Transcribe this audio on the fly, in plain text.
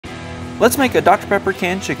Let's make a Dr. Pepper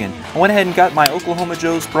canned chicken. I went ahead and got my Oklahoma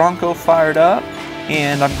Joe's Bronco fired up,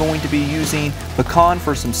 and I'm going to be using pecan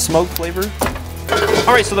for some smoke flavor.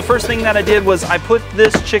 All right, so the first thing that I did was I put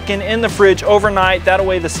this chicken in the fridge overnight. That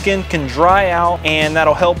way the skin can dry out, and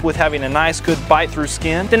that'll help with having a nice, good bite-through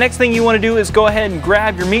skin. The next thing you want to do is go ahead and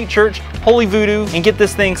grab your Meat Church Holy Voodoo and get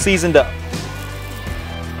this thing seasoned up.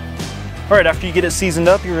 All right, after you get it seasoned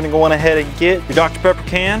up, you're gonna go on ahead and get your Dr. Pepper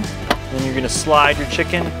can, and you're gonna slide your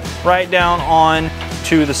chicken right down on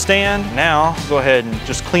to the stand. Now, go ahead and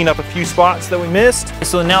just clean up a few spots that we missed.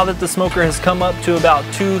 So now that the smoker has come up to about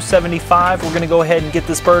 275, we're gonna go ahead and get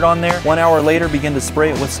this bird on there. 1 hour later, begin to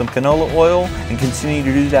spray it with some canola oil and continue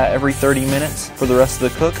to do that every 30 minutes for the rest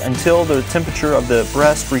of the cook until the temperature of the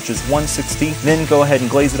breast reaches 160. Then go ahead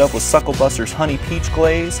and glaze it up with Suckle Buster's Honey Peach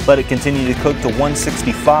Glaze. Let it continue to cook to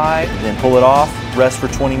 165, then pull it off, rest for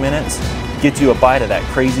 20 minutes. Get you a bite of that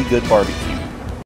crazy good barbecue.